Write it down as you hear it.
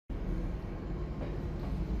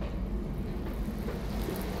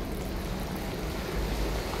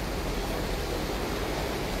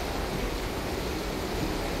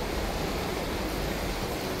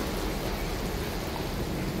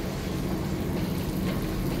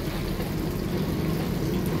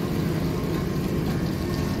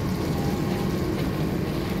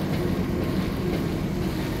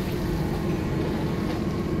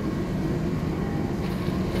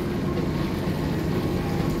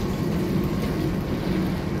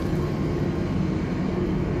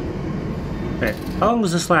How long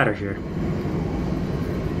was this ladder here?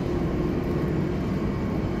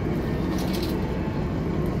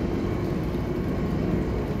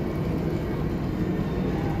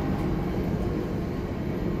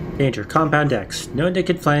 Danger. Compound X. No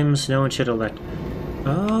naked flames. No one should elect.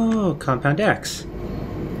 Oh, Compound X.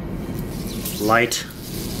 Light.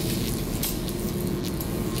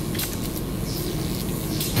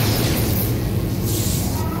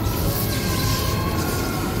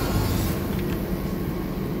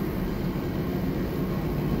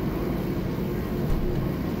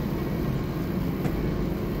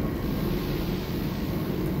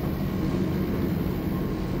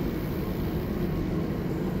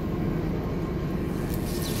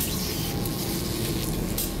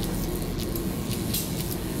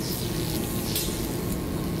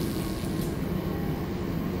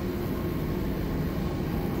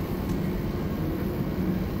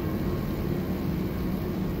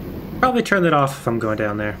 Probably turn that off if I'm going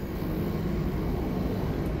down there.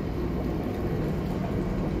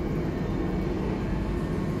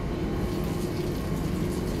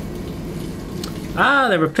 Ah,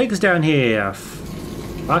 there were pigs down here.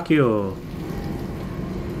 Fuck you.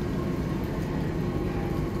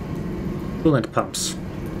 Coolant pumps.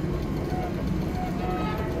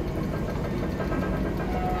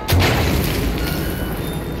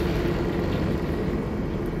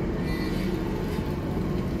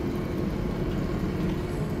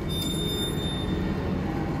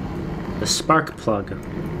 The spark plug.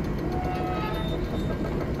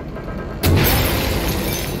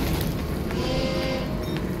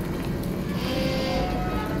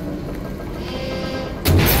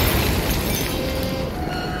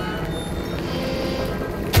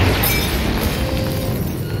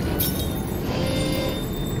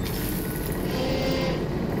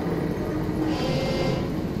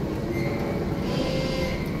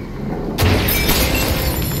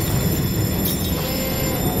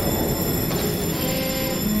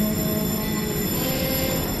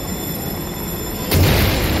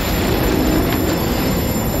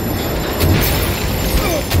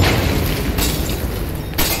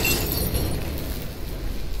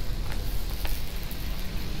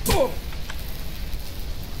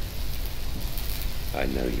 I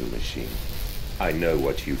know you, machine. I know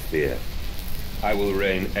what you fear. I will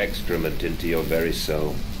rain excrement into your very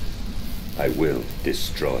soul. I will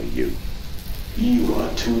destroy you. You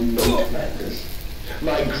are too late, Mandus.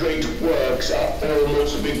 My great works are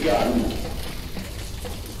almost begun.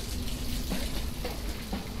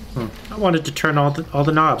 I wanted to turn all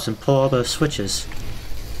the knobs and pull all the switches,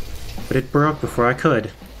 but it broke before I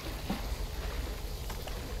could.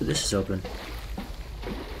 This is open.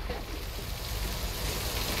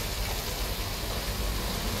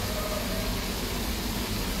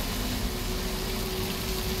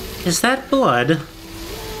 Is that blood?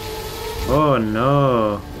 Oh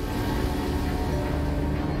no.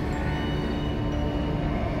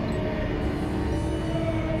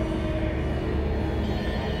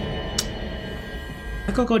 I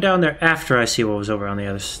think I'll go down there after I see what was over on the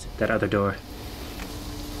that other door.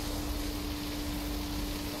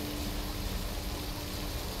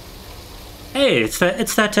 Hey, it's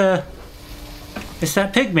that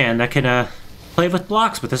pig man that can play with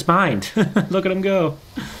blocks with his mind. Look at him go.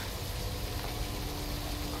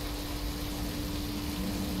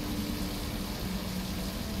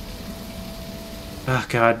 Oh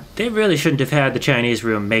god, they really shouldn't have had the Chinese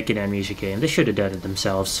room make an Amnesia game. They should have done it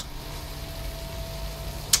themselves.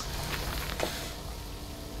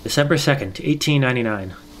 December 2nd,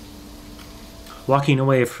 1899. Walking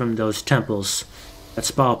away from those temples, that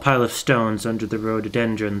small pile of stones under the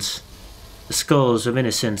rhododendrons, the skulls of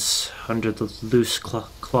innocents under the loose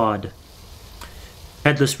clod,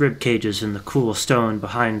 headless rib cages in the cool stone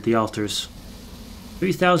behind the altars.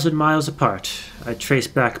 3,000 miles apart, I trace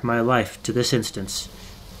back my life to this instance.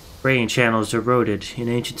 Brain channels eroded in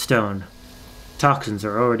ancient stone. Toxins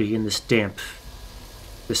are already in this damp,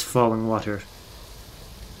 this falling water.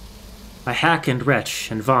 I hack and retch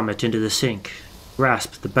and vomit into the sink,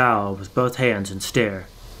 grasp the bowl with both hands and stare.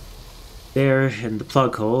 There, in the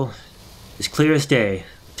plug hole, is clear as day,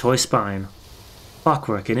 a toy spine.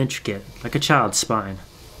 Clockwork and intricate, like a child's spine.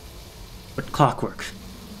 But clockwork?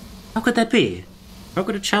 How could that be? How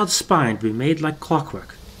could a child's spine be made like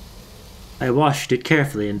clockwork? I washed it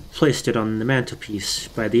carefully and placed it on the mantelpiece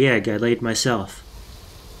by the egg I laid myself,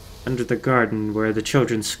 under the garden where the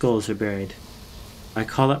children's skulls are buried. I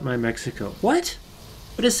call it my Mexico. What?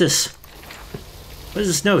 What is this? What is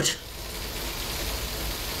this note?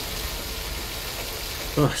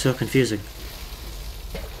 Oh, so confusing.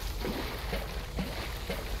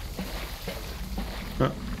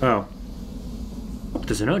 Oh.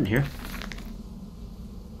 there's a note in here.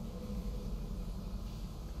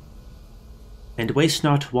 And waste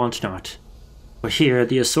not, want not. For here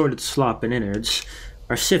the assorted slop and innards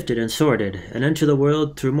are sifted and sorted, and enter the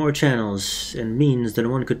world through more channels and means than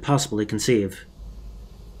one could possibly conceive.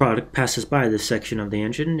 The product passes by this section of the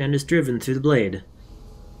engine and is driven through the blade,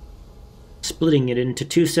 splitting it into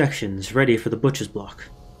 2 sections ready for the butcher's block.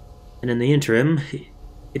 And in the interim,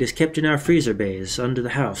 it is kept in our freezer bays under the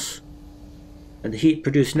house, and the heat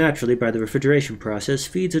produced naturally by the refrigeration process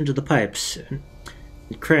feeds into the pipes and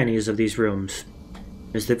crannies of these rooms.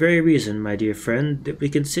 It is the very reason, my dear friend, that we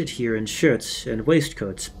can sit here in shirts and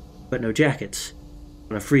waistcoats, but no jackets,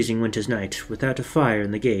 on a freezing winter's night, without a fire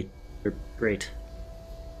in the grate,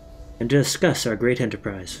 and discuss our great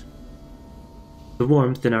enterprise. The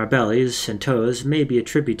warmth in our bellies and toes may be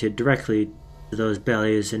attributed directly to those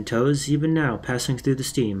bellies and toes even now passing through the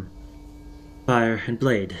steam, fire, and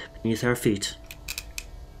blade beneath our feet.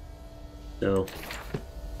 So,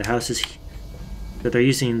 the house is... But they're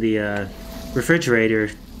using the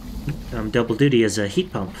refrigerator double duty as a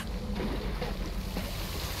heat pump.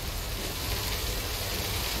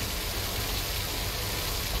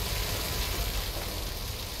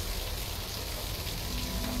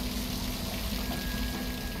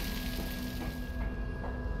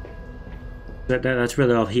 That's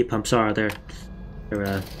really all heat pumps are. They're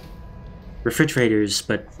refrigerators,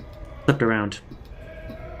 but flipped around.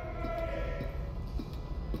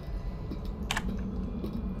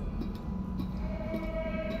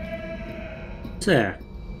 What's there?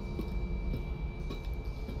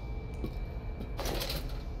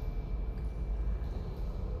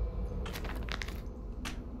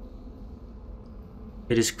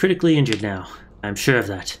 It is critically injured now. I am sure of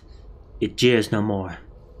that. It jeers no more.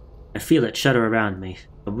 I feel it shudder around me,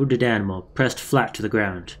 a wounded animal pressed flat to the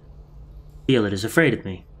ground. I feel it is afraid of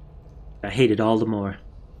me. I hate it all the more.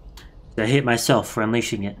 I hate myself for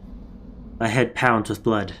unleashing it. My head pounds with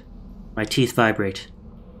blood. My teeth vibrate.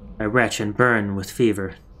 I retch and burn with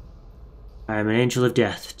fever. I am an angel of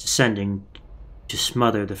death, descending to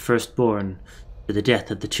smother the firstborn to the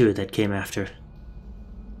death of the 2 that came after.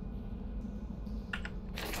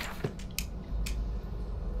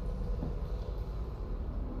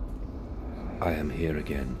 I am here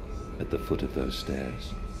again, at the foot of those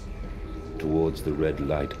stairs, towards the red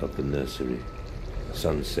light of the nursery,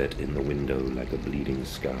 sunset in the window like a bleeding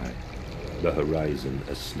sky, the horizon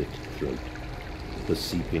a slit throat, the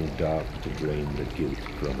seeping dark to drain the guilt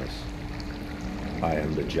from us. I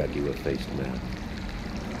am the jaguar-faced man.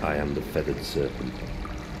 I am the feathered serpent.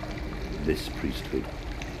 This priesthood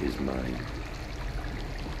is mine.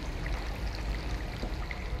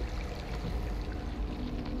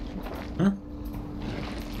 Huh?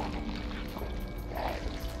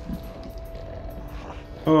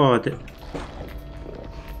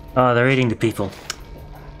 Oh, they're eating the people.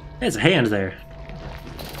 There's a hand there.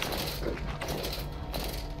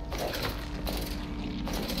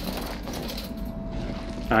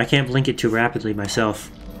 I can't blink it too rapidly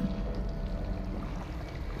myself.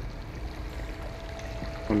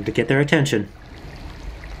 Wanted to get their attention.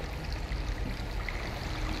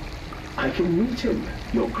 I can meet him,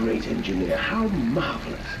 your great engineer. How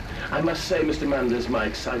marvelous. I must say, Mr. Mandus, my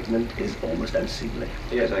excitement is almost unseemly.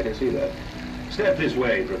 Yes, I can see that. Step this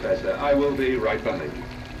way, Professor. I will be right behind you.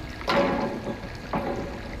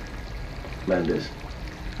 Mandus?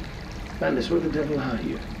 Mandus, where the devil are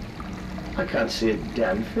you? I can't see a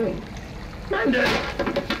damn thing. Mandus!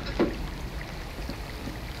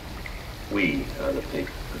 We are the pig,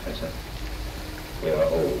 Professor. We are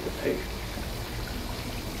all the pig.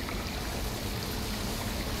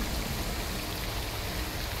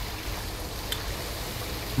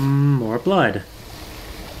 More blood.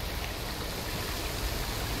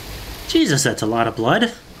 Jesus, that's a lot of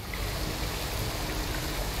blood.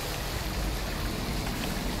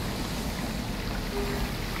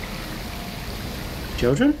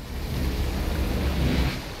 Children?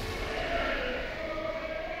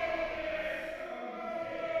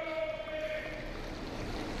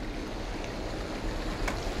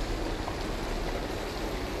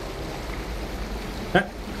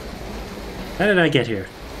 How did I get here?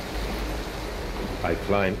 I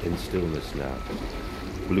climb in stillness now.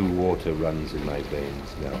 Blue water runs in my veins,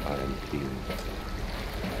 now I am clean.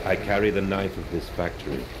 I carry the knife of this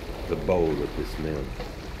factory, the bowl of this mill.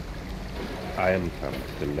 I am come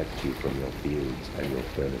to collect you from your fields and your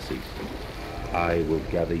furnaces. I will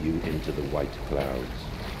gather you into the white clouds.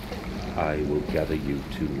 I will gather you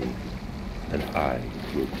to me, and I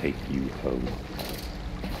will take you home.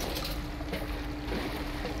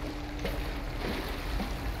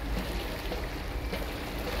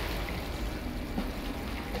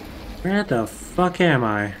 Where the fuck am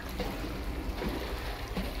I?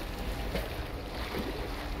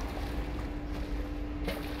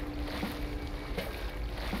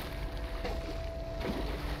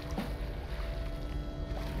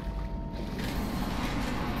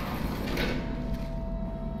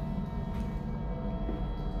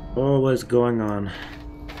 Oh, what's going on?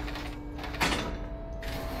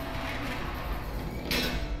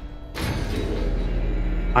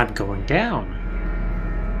 I'm going down.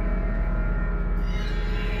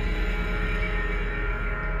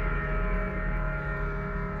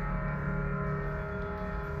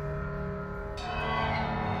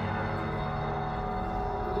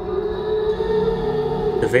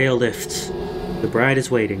 The veil lifts. The bride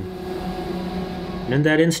is waiting. And in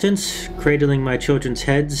that instant, cradling my children's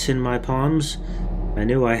heads in my palms, I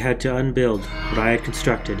knew I had to unbuild what I had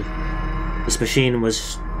constructed. This machine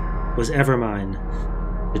was ever mine.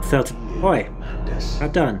 It felt... Oi!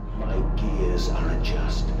 Not done. My gears are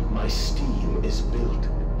adjust. My steam is built.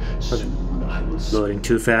 Soon I will Loading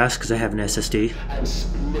too fast because I have an SSD. and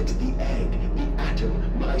split the egg, the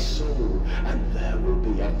atom, my soul, and there will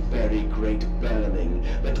be a very great burning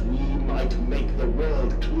that we might make the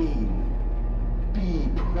world clean. Be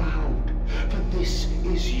proud, for this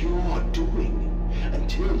is your doing.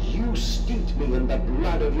 Until you steeped me in the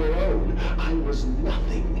blood of your own, I was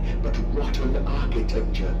nothing but rotten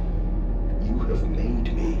architecture. You have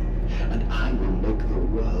made me, and I will make the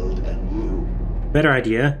world anew. Better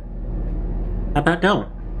idea. How about no?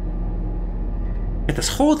 If this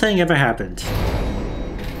whole thing ever happened.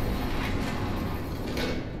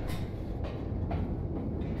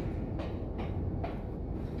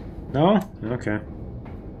 No? Okay.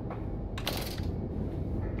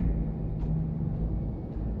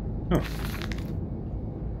 Oh.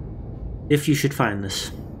 If you should find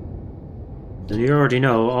this, then you already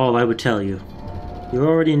know all I would tell you. You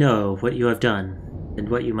already know what you have done, and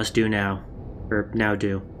what you must do now. Or now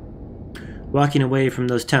do. Walking away from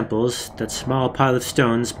those temples, that small pile of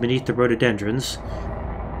stones beneath the rhododendrons,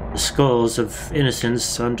 the skulls of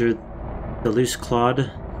innocents under the loose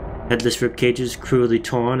clod, headless ribcages cruelly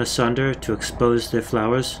torn asunder to expose their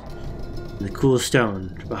flowers, and the cool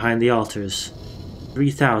stone behind the altars,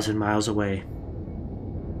 3,000 miles away.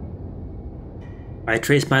 I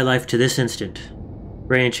trace my life to this instant.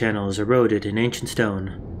 Rain channels eroded in ancient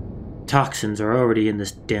stone. Toxins are already in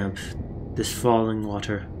this damp, this falling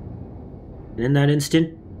water. And in that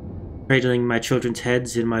instant, cradling my children's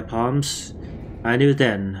heads in my palms, I knew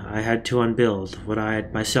then I had to unbuild what I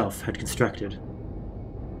had myself had constructed.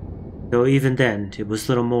 Though even then, it was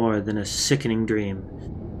little more than a sickening dream.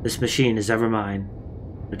 This machine is ever mine.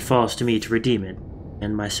 It falls to me to redeem it,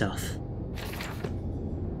 and myself.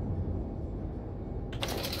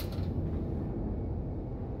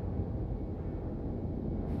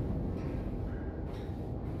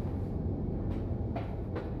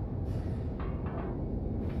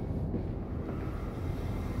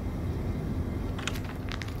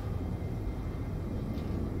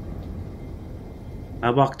 I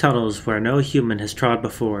walk tunnels where no human has trod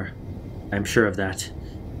before. I am sure of that.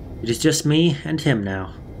 It is just me and him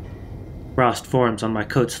now. Frost forms on my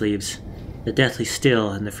coat sleeves. The deathly still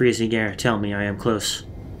and the freezing air tell me I am close.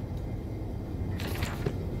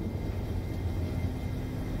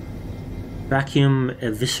 Vacuum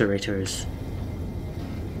eviscerators.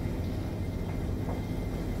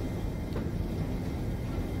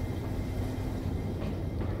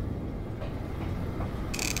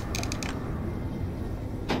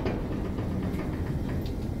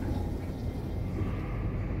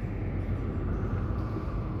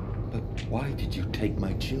 Why did you take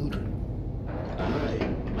my children? I,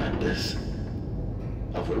 Mandus.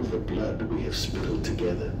 Of all the blood we have spilled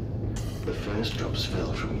together, the first drops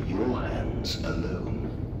fell from your hands alone.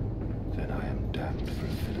 Then I am damned for a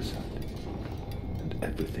filicide, and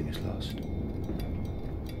everything is lost.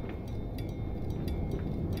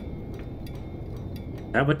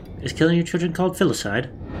 Is that what is killing your children called filicide?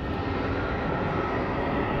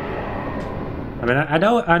 I mean, I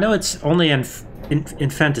know it's only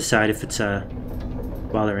infanticide if it's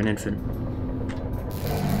while they're an infant.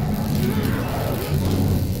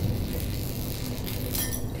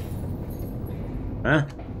 Huh?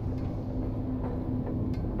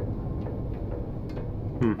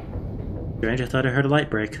 Strange, I thought I heard a light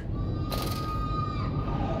break.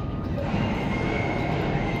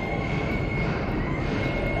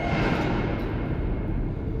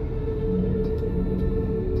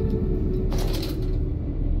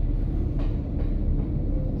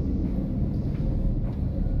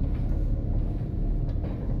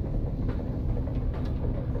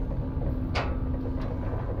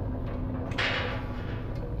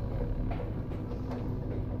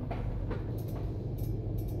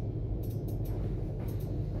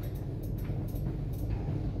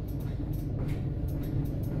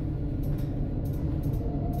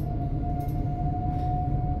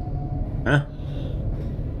 Huh?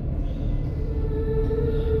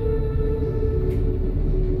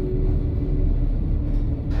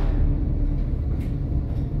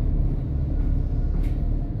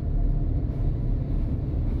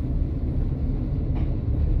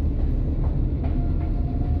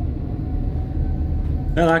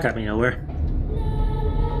 Well, that got me nowhere.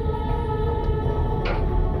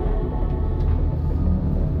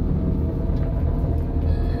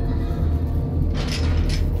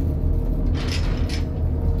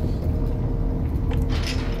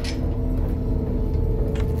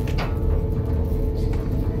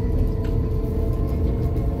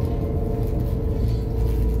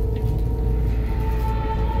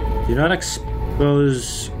 Do not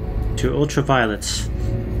expose to ultraviolets.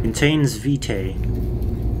 Contains vitae.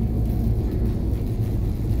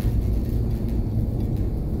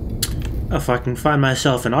 If I can find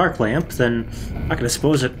myself an arc lamp, then I can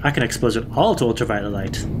expose it. I can expose it all to ultraviolet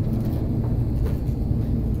light,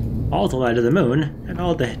 all the light of the moon, and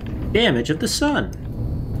all the damage of the sun.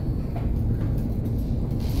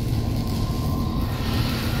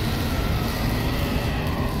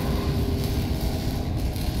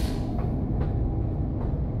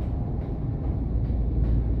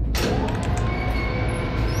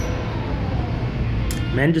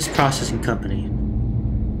 Mandus Processing Company.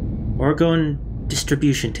 Orgone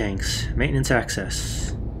distribution tanks. Maintenance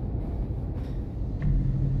access.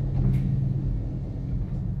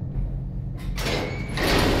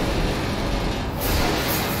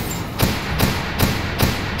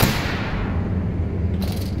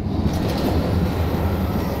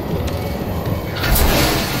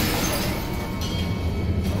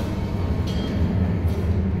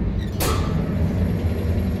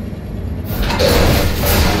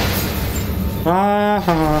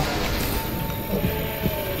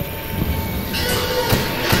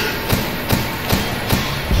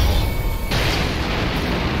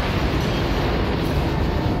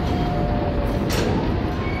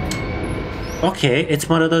 Okay, it's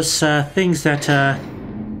one of those things that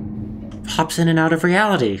pops in and out of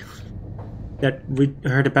reality that we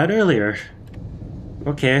heard about earlier.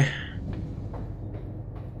 Okay.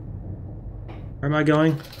 Where am I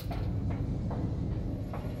going?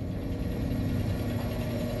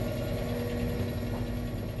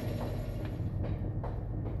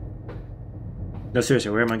 No, seriously,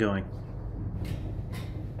 where am I going?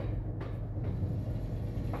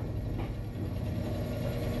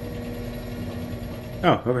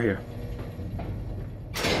 Oh, over here.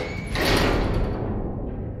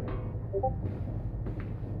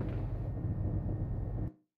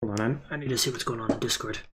 Hold on, I need to see what's going on in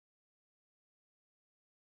Discord.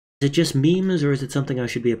 Is it just memes, or is it something I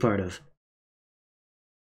should be a part of?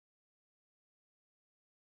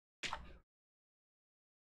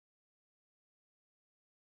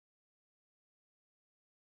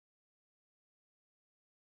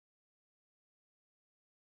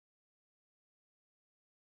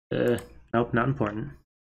 Nope, not important.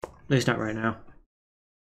 At least not right now.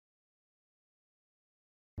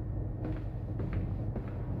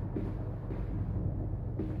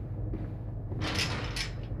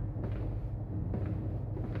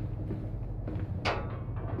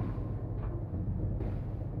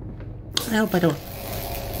 I hope I don't.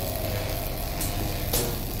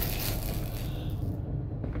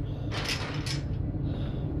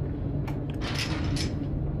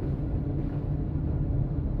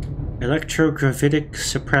 Electrogravitic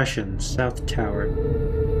suppression, South Tower.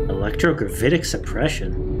 Electrogravitic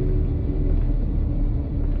suppression?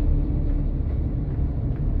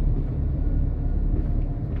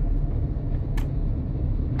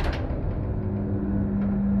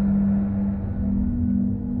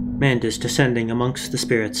 Mandus descending amongst the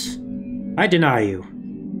spirits. I deny you.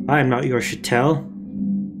 I am not your chattel.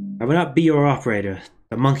 I will not be your operator,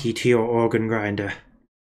 the monkey to your organ grinder.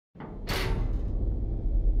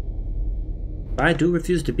 I do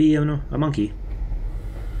refuse to be a monkey.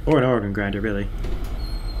 Or an organ grinder, really.